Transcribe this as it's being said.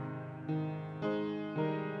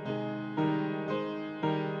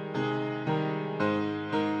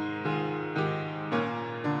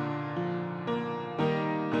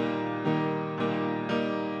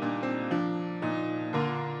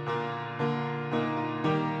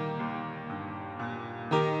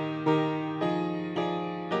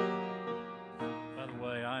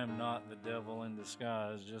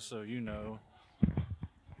just so you know.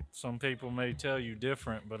 Some people may tell you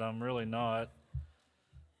different, but I'm really not.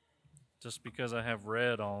 Just because I have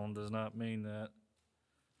red on does not mean that.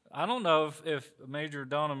 I don't know if Major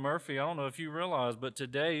Donna Murphy, I don't know if you realize, but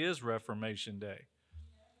today is Reformation Day.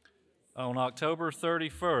 On October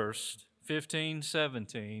 31st,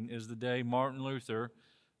 1517, is the day Martin Luther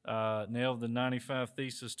nailed the 95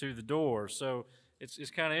 Theses to the door. So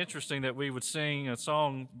it's kind of interesting that we would sing a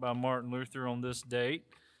song by Martin Luther on this date,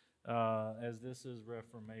 as this is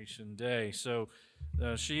Reformation Day. So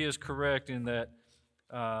she is correct in that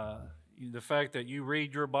the fact that you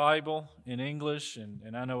read your Bible in English,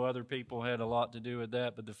 and I know other people had a lot to do with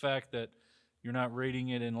that, but the fact that you're not reading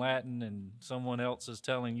it in Latin and someone else is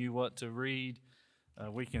telling you what to read,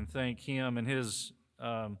 we can thank him and his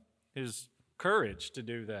courage to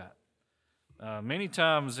do that. Many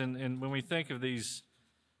times when we think of these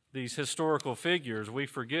historical figures, we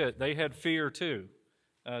forget they had fear too,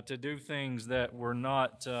 to do things that were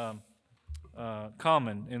not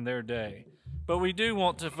common in their day. But we do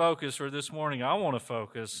want to focus, or this morning I want to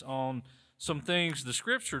focus on some things the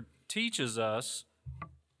Scripture teaches us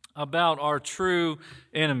about our true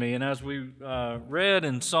enemy. And as we read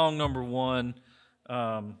in song number 1,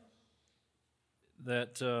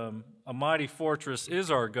 that a mighty fortress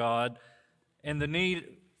is our God, and the need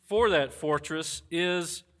for that fortress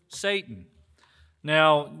is Satan.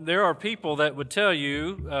 Now, there are people that would tell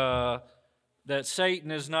you that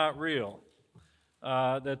Satan is not real,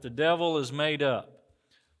 that the devil is made up.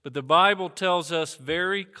 But the Bible tells us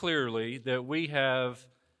very clearly that we have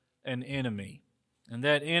an enemy, and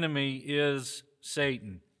that enemy is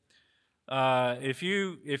Satan. If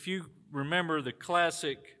you remember the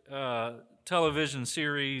classic television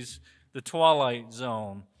series, The Twilight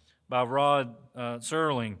Zone, by Rod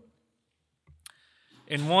Serling,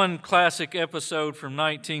 in one classic episode from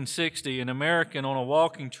 1960, an American on a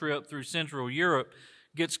walking trip through Central Europe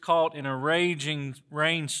gets caught in a raging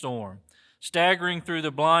rainstorm. Staggering through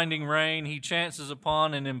the blinding rain, he chances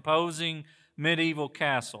upon an imposing medieval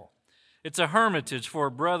castle. It's a hermitage for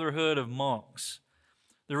a brotherhood of monks.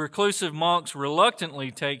 The reclusive monks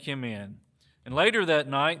reluctantly take him in. And later that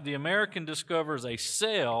night, the American discovers a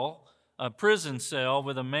prison cell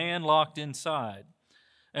with a man locked inside.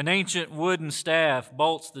 An ancient wooden staff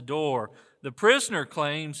bolts the door. The prisoner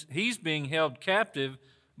claims he's being held captive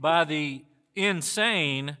by the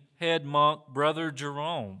insane head monk, Brother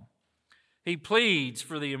Jerome. He pleads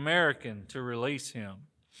for the American to release him.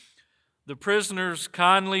 The prisoner's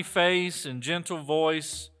kindly face and gentle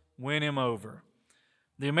voice win him over.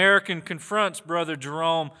 The American confronts Brother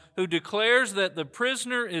Jerome, who declares that the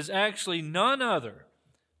prisoner is actually none other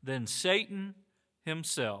than Satan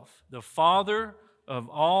himself, the father of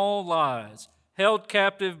all lies, held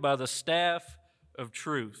captive by the staff of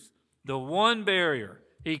truth, the one barrier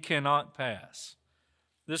he cannot pass.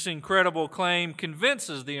 This incredible claim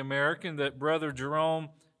convinces the American that Brother Jerome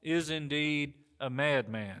is indeed a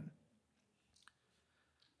madman.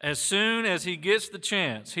 As soon as he gets the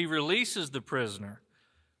chance, he releases the prisoner,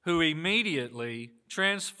 who immediately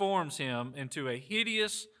transforms him into a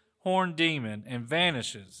hideous horned demon and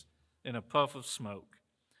vanishes in a puff of smoke.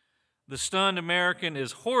 The stunned American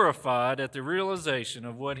is horrified at the realization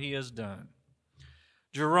of what he has done.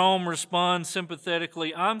 Jerome responds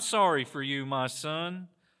sympathetically, "I'm sorry for you, my son.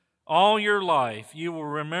 All your life you will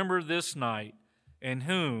remember this night and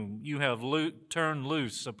whom you have turned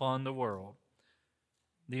loose upon the world."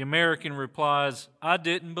 The American replies, "I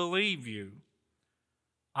didn't believe you.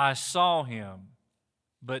 I saw him,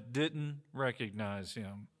 but didn't recognize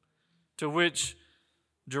him." To which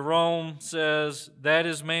Jerome says, "That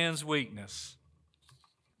is man's weakness,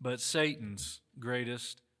 but Satan's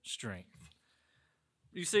greatest strength."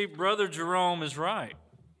 You see, Brother Jerome is right.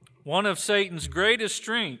 One of Satan's greatest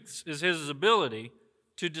strengths is his ability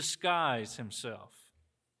to disguise himself.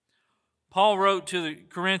 Paul wrote to the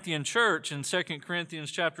Corinthian church in 2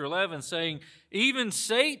 Corinthians chapter 11 saying, "Even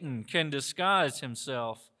Satan can disguise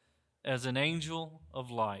himself as an angel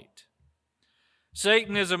of light."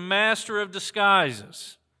 Satan is a master of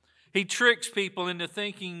disguises. He tricks people into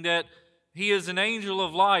thinking that he is an angel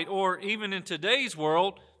of light, or even in today's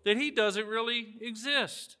world, that he doesn't really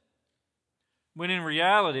exist, when in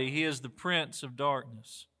reality he is the prince of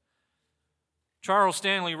darkness. Charles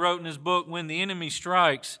Stanley wrote in his book, When the Enemy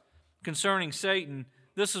Strikes, concerning Satan,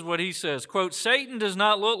 this is what he says, quote, "Satan does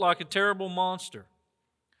not look like a terrible monster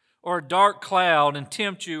or a dark cloud and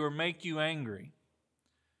tempt you or make you angry.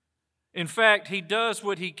 In fact, he does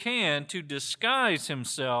what he can to disguise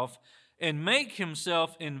himself and make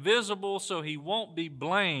himself invisible so he won't be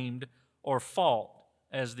blamed or fought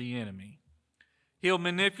as the enemy. He'll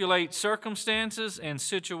manipulate circumstances and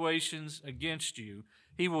situations against you.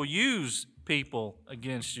 He will use people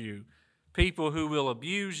against you, people who will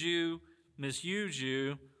abuse you, misuse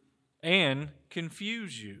you, and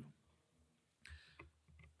confuse you.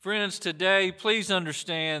 Friends, today, please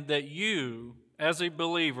understand that you, as a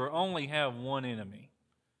believer, only have one enemy.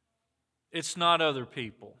 It's not other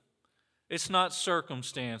people. It's not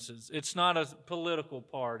circumstances. It's not a political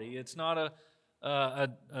party. It's not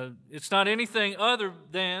it's not anything other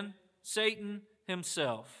than Satan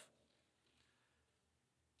himself.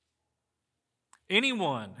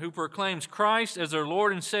 Anyone who proclaims Christ as their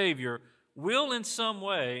Lord and Savior will in some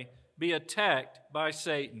way be attacked by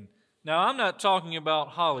Satan. Now, I'm not talking about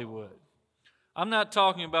Hollywood. I'm not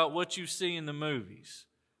talking about what you see in the movies.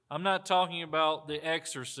 I'm not talking about The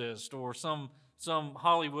Exorcist or some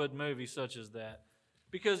Hollywood movie such as that.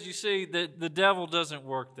 Because you see, the devil doesn't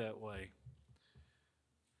work that way.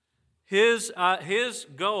 His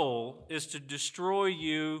goal is to destroy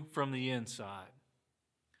you from the inside.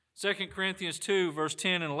 2 Corinthians 2, verse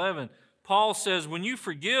 10 and 11, Paul says, when you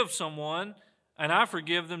forgive someone, and I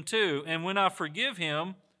forgive them too, and when I forgive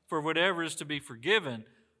him for whatever is to be forgiven,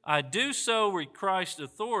 I do so with Christ's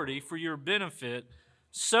authority for your benefit,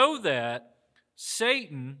 so that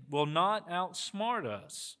Satan will not outsmart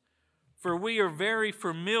us. For we are very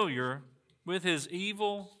familiar with his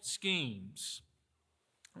evil schemes.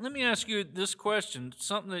 Let me ask you this question,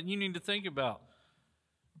 something that you need to think about.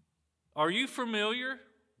 Are you familiar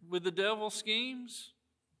with the devil's schemes?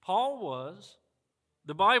 Paul was.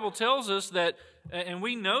 The Bible tells us that, and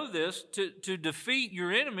we know this, to defeat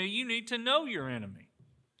your enemy, you need to know your enemy.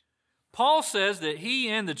 Paul says that he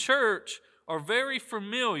and the church are very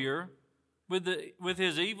familiar with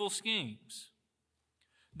his evil schemes.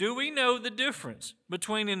 Do we know the difference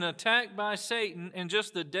between an attack by Satan and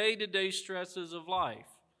just the day-to-day stresses of life?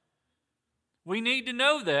 We need to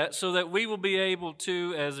know that so that we will be able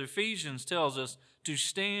to, as Ephesians tells us, to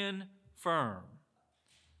stand firm.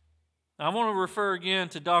 I want to refer again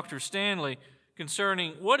to Dr. Stanley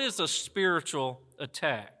concerning what is a spiritual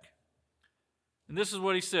attack. And this is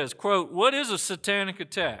what he says, quote, what is a satanic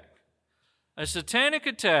attack? A satanic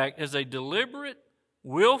attack is a deliberate,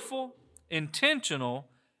 willful, intentional,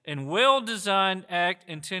 and well-designed act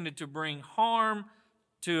intended to bring harm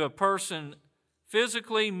to a person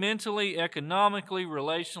physically, mentally, economically,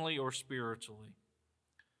 relationally, or spiritually.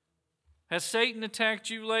 Has Satan attacked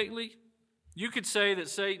you lately? You could say that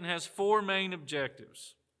Satan has four main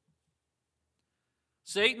objectives.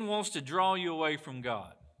 Satan wants to draw you away from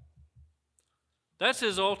God. That's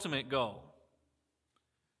his ultimate goal.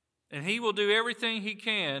 And he will do everything he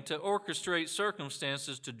can to orchestrate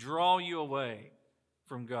circumstances to draw you away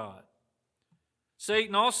from God.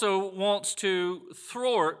 Satan also wants to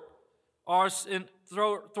thwart us in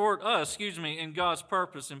God's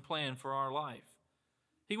purpose and plan for our life.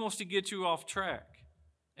 He wants to get you off track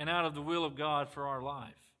and out of the will of God for our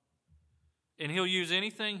life. And he'll use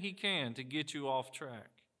anything he can to get you off track.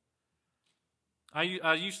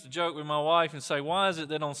 I used to joke with my wife and say, why is it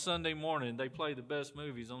that on Sunday morning they play the best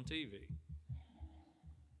movies on TV?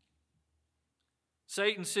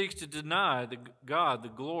 Satan seeks to deny God the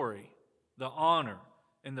glory, the honor,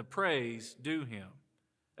 and the praise due him.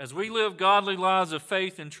 As we live godly lives of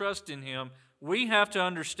faith and trust in him, we have to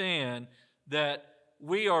understand that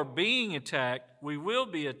we are being attacked, we will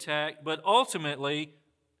be attacked, but ultimately,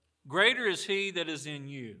 greater is he that is in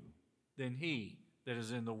you than he that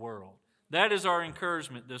is in the world. That is our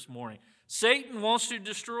encouragement this morning. Satan wants to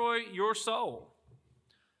destroy your soul.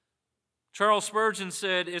 Charles Spurgeon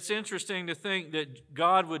said, it's interesting to think that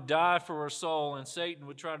God would die for a soul and Satan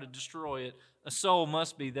would try to destroy it. A soul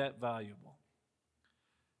must be that valuable.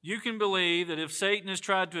 You can believe that if Satan has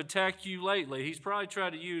tried to attack you lately, he's probably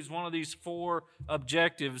tried to use one of these four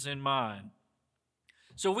objectives in mind.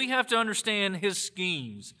 So we have to understand his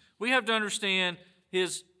schemes. We have to understand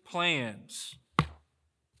his plans.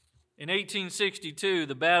 In 1862,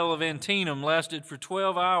 the Battle of Antietam lasted for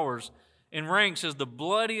 12 hours and ranks as the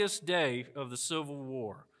bloodiest day of the Civil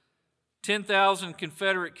War. 10,000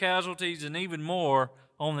 Confederate casualties and even more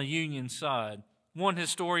on the Union side. One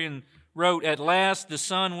historian wrote, at last the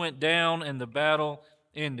sun went down and the battle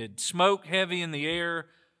ended. Smoke heavy in the air,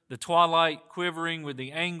 the twilight quivering with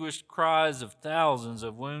the anguished cries of thousands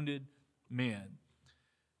of wounded men.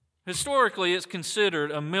 Historically, it's considered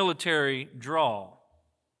a military draw.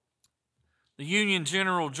 The Union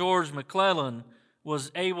General George McClellan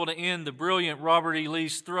was able to end the brilliant Robert E.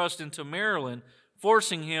 Lee's thrust into Maryland,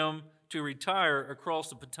 forcing him to retire across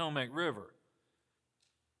the Potomac River.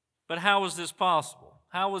 But how was this possible?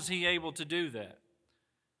 How was he able to do that?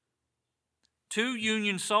 2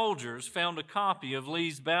 Union soldiers found a copy of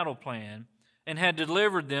Lee's battle plan and had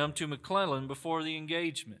delivered them to McClellan before the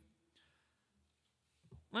engagement.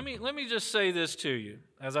 Let me just say this to you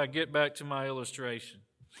as I get back to my illustration.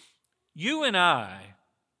 You and I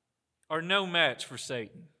are no match for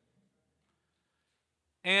Satan.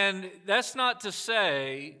 And that's not to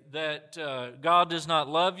say that God does not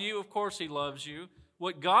love you. Of course He loves you.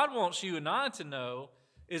 What God wants you and I to know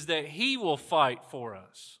is that He will fight for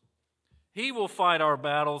us. He will fight our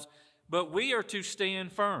battles, but we are to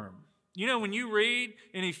stand firm. You know, when you read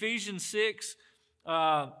in Ephesians 6,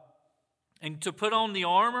 and to put on the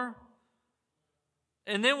armor,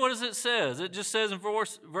 and then what does it say? It just says in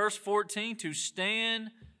verse 14, to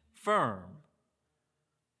stand firm.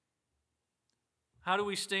 How do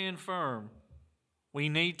we stand firm? We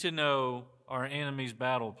need to know our enemy's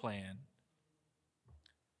battle plan.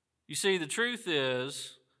 You see, the truth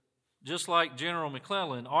is, just like General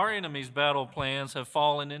McClellan, our enemy's battle plans have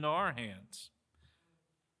fallen into our hands.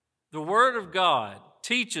 The Word of God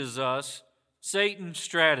teaches us Satan's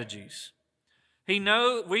strategies. We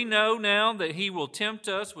know now that he will tempt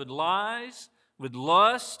us with lies, with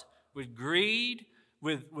lust, with greed,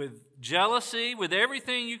 with jealousy, with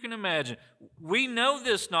everything you can imagine. We know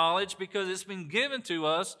this knowledge because it's been given to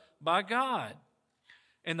us by God.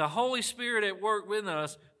 And the Holy Spirit at work within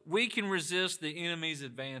us, we can resist the enemy's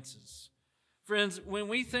advances. Friends, when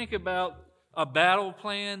we think about a battle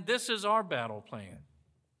plan, this is our battle plan.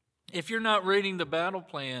 If you're not reading the battle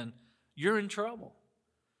plan, you're in trouble.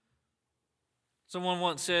 Someone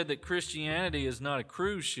once said that Christianity is not a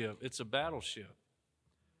cruise ship, it's a battleship.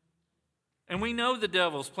 And we know the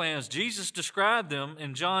devil's plans. Jesus described them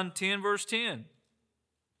in John 10, verse 10.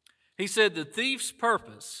 He said, the thief's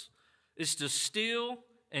purpose is to steal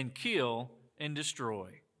and kill and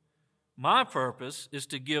destroy. My purpose is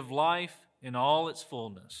to give life in all its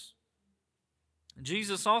fullness.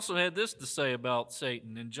 Jesus also had this to say about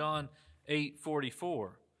Satan in John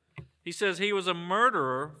 8:44. He says he was a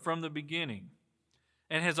murderer from the beginning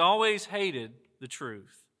and has always hated the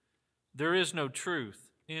truth. There is no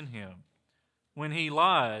truth in him. When he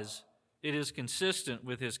lies, it is consistent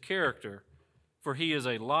with his character, for he is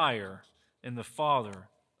a liar and the father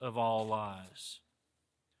of all lies.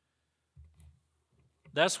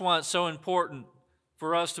 That's why it's so important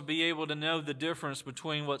for us to be able to know the difference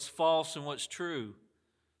between what's false and what's true.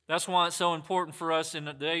 That's why it's so important for us in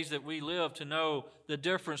the days that we live to know the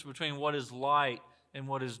difference between what is light and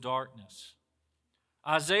what is darkness.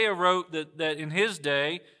 Isaiah wrote that in his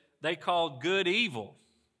day, they called good evil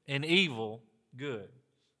and evil good.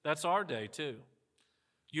 That's our day too.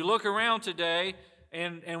 You look around today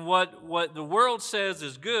and what the world says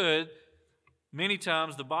is good, many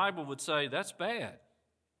times the Bible would say that's bad.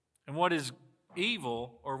 And what is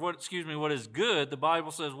evil, or what is good, the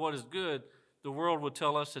Bible says what is good, the world would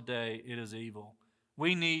tell us today it is evil.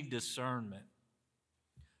 We need discernment.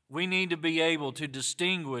 We need to be able to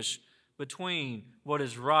distinguish between what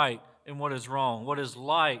is right and what is wrong, what is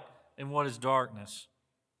light and what is darkness.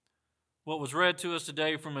 What was read to us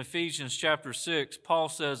today from Ephesians chapter 6, Paul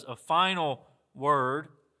says a final word: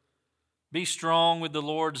 be strong with the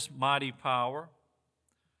Lord's mighty power.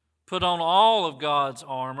 Put on all of God's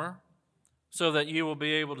armor so that you will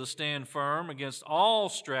be able to stand firm against all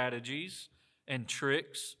strategies and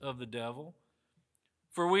tricks of the devil.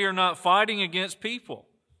 For we are not fighting against people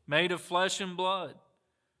made of flesh and blood,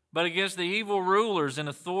 but against the evil rulers and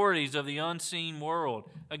authorities of the unseen world,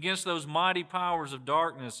 against those mighty powers of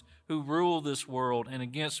darkness who rule this world, and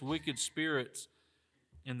against wicked spirits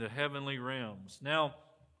in the heavenly realms. Now,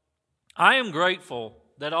 I am grateful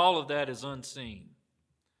that all of that is unseen.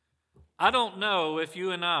 I don't know if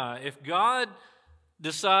if God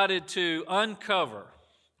decided to uncover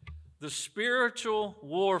the spiritual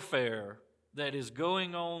warfare that is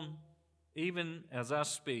going on even as I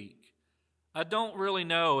speak, I don't really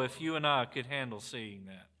know if you and I could handle seeing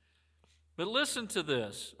that. But listen to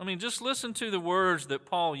this. Just listen to the words that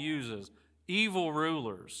Paul uses. Evil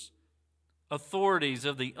rulers, authorities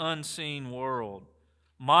of the unseen world,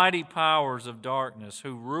 mighty powers of darkness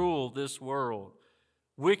who rule this world,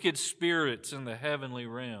 wicked spirits in the heavenly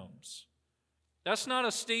realms. That's not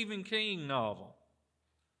a Stephen King novel.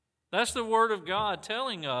 That's the Word of God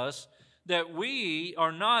telling us that we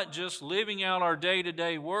are not just living out our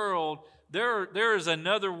day-to-day world. There is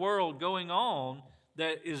another world going on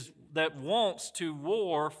that wants to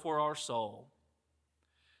war for our soul.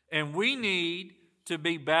 And we need to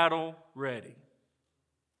be battle ready.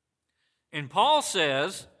 And Paul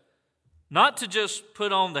says not to just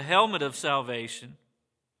put on the helmet of salvation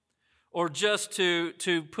or just to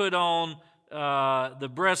put on the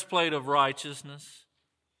breastplate of righteousness.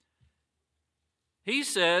 He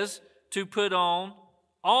says to put on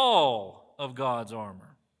all of God's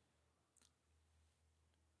armor.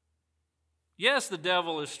 Yes, the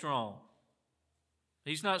devil is strong.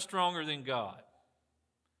 He's not stronger than God.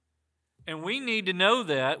 And we need to know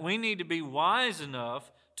that. We need to be wise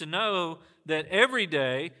enough to know that every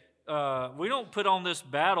day we don't put on this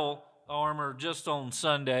battle armor just on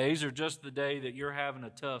Sundays or just the day that you're having a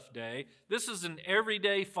tough day. This is an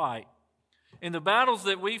everyday fight. In the battles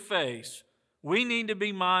that we face, we need to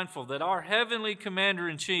be mindful that our heavenly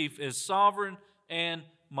commander-in-chief is sovereign and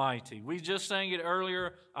mighty. We just sang it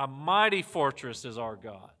earlier. A mighty fortress is our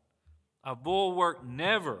God, a bulwark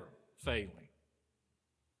never failing.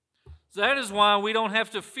 So that is why we don't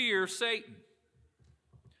have to fear Satan.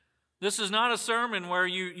 This is not a sermon where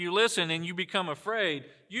you listen and you become afraid.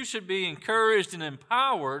 You should be encouraged and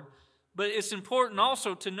empowered, but it's important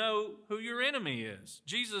also to know who your enemy is.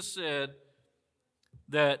 Jesus said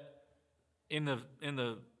that in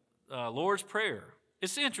the Lord's Prayer,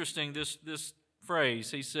 it's interesting, this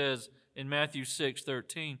phrase. He says in Matthew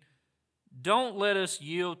 6:13, "Don't let us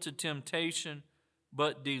yield to temptation,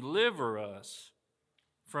 but deliver us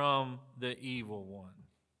from the evil one."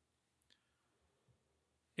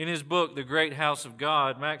 In his book, The Great House of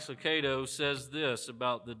God, Max Lucado says this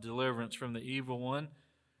about the deliverance from the evil one.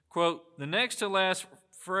 Quote, "The next to last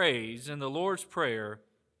phrase in the Lord's Prayer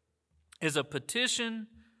is a petition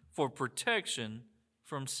for protection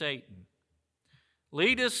from Satan.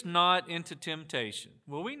 Lead us not into temptation."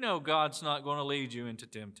 Well, we know God's not going to lead you into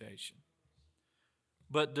temptation.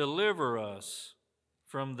 "But deliver us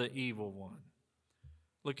from the evil one."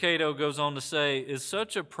 Lucado goes on to say, is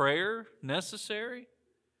such a prayer necessary?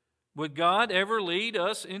 Would God ever lead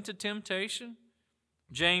us into temptation?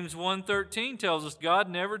 James 1:13 tells us God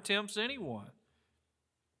never tempts anyone.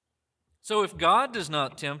 So if God does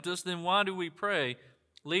not tempt us, then why do we pray,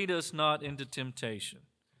 "Lead us not into temptation"?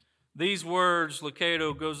 These words,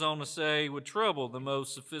 Lucado goes on to say, would trouble the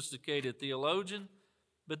most sophisticated theologian,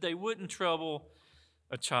 but they wouldn't trouble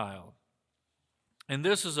a child. And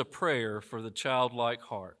this is a prayer for the childlike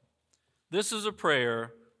heart. This is a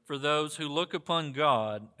prayer for those who look upon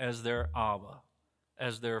God as their Abba,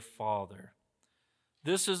 as their Father.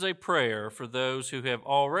 This is a prayer for those who have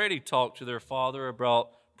already talked to their Father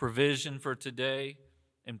about provision for today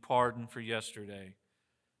and pardon for yesterday.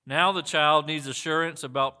 Now the child needs assurance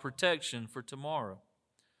about protection for tomorrow.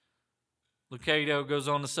 Lucado goes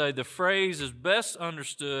on to say, the phrase is best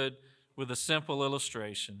understood with a simple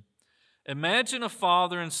illustration. Imagine a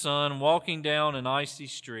father and son walking down an icy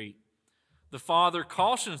street. The father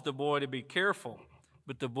cautions the boy to be careful,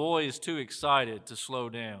 but the boy is too excited to slow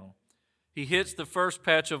down. He hits the first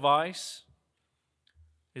patch of ice.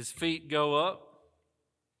 His feet go up.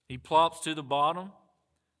 He plops to the bottom.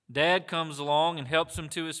 Dad comes along and helps him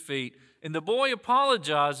to his feet, and the boy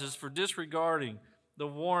apologizes for disregarding the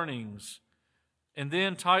warnings. And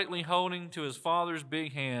then, tightly holding to his father's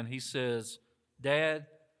big hand, he says, "Dad,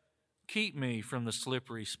 keep me from the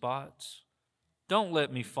slippery spots. Don't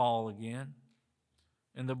let me fall again."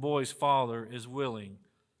 And the boy's father is willing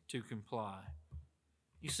to comply.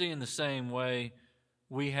 You see, in the same way,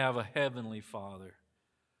 we have a heavenly Father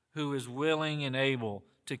who is willing and able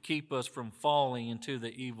to keep us from falling into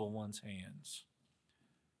the evil one's hands.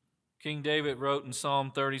 King David wrote in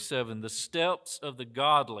Psalm 37, "The steps of the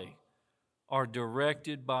godly are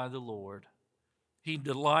directed by the Lord. He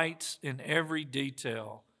delights in every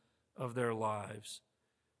detail of their lives.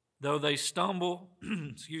 Though they stumble,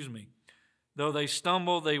 though they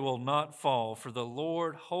stumble, they will not fall, for the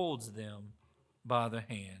Lord holds them by the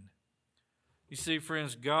hand." You see,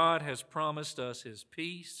 friends, God has promised us His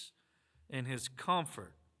peace and His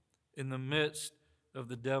comfort in the midst of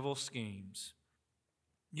the devil's schemes.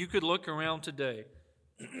 You could look around today,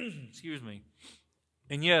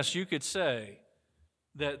 and yes, you could say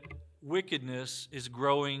that wickedness is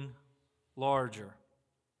growing larger.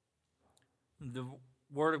 The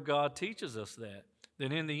Word of God teaches us that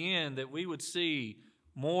in the end that we would see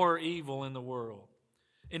more evil in the world.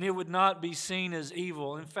 And it would not be seen as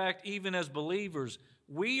evil. In fact, even as believers,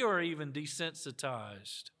 we are even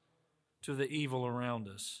desensitized to the evil around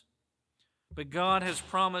us. But God has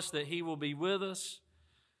promised that He will be with us.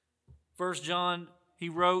 1 John, he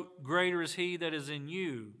wrote, "Greater is He that is in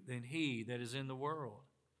you than he that is in the world."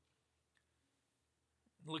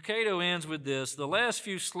 Lucado ends with this: the last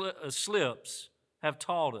few slips have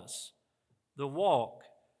taught us the walk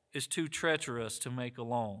is too treacherous to make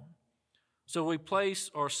alone. So we place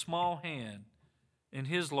our small hand in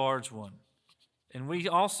His large one, and we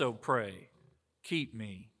also pray, "Keep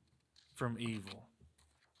me from evil."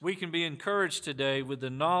 We can be encouraged today with the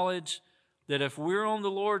knowledge that if we're on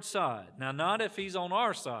the Lord's side, now not if He's on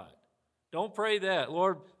our side. Don't pray that,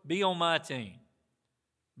 Lord, be on my team.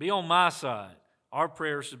 Be on my side. Our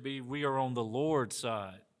prayer should be, we are on the Lord's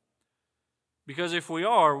side. Because if we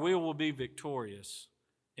are, we will be victorious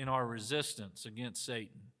in our resistance against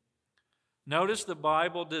Satan. Notice the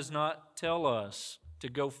Bible does not tell us to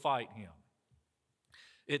go fight him.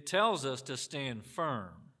 It tells us to stand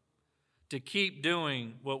firm, to keep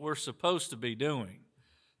doing what we're supposed to be doing,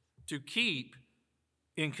 to keep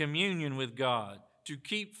in communion with God, to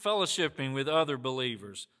keep fellowshipping with other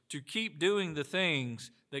believers, to keep doing the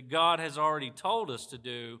things that God has already told us to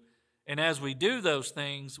do. And as we do those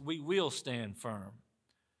things, we will stand firm.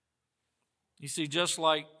 You see, just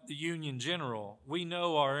like the Union General, we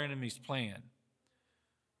know our enemy's plan.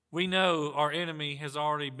 We know our enemy has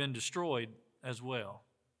already been destroyed as well.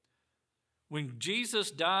 When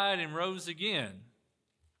Jesus died and rose again,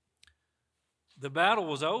 the battle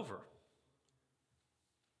was over.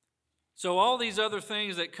 So all these other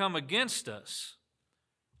things that come against us,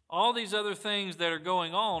 all these other things that are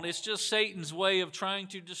going on, it's just Satan's way of trying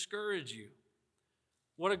to discourage you.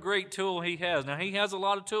 What a great tool he has. Now, he has a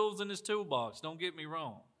lot of tools in his toolbox, don't get me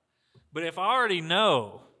wrong. But if I already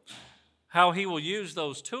know how he will use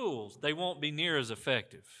those tools, they won't be near as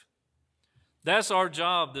effective. That's our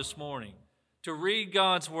job this morning, to read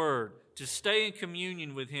God's Word, to stay in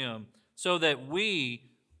communion with Him so that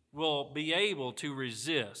we will be able to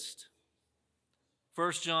resist.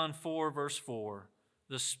 1 John 4, verse 4,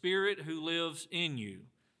 the Spirit who lives in you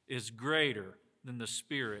is greater than the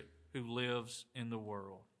spirit who lives in the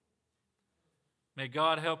world. May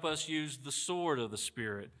God help us use the sword of the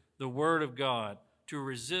Spirit, the Word of God, to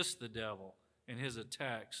resist the devil and his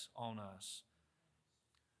attacks on us.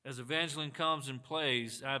 As Evangeline comes and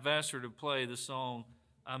plays, I've asked her to play the song,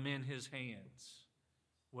 I'm in His Hands.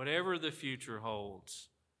 Whatever the future holds,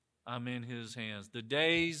 I'm in His hands. The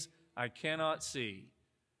days I cannot see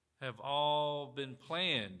have all been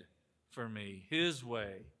planned for me. His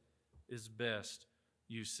way is best,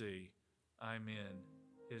 you see. I'm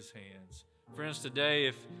in His hands. Friends,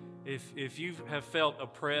 today, if you have felt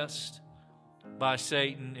oppressed by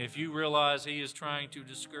Satan, if you realize he is trying to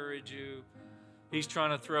discourage you, he's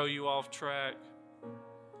trying to throw you off track,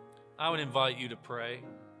 I would invite you to pray.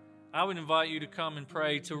 I would invite you to come and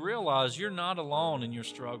pray, to realize you're not alone in your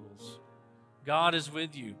struggles. God is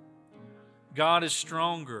with you. God is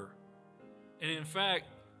stronger. And in fact,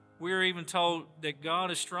 we're even told that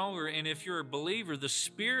God is stronger, and if you're a believer, the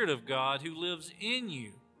Spirit of God who lives in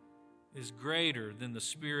you is greater than the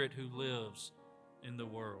spirit who lives in the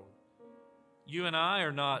world. You and I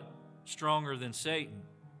are not stronger than Satan,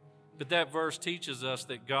 but that verse teaches us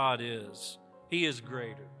that God is. He is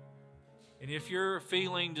greater. And if you're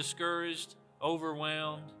feeling discouraged,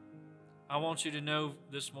 overwhelmed, I want you to know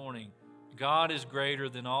this morning, God is greater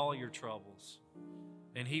than all your troubles,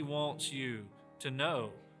 and He wants you to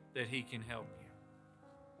know that He can help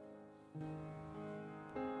you.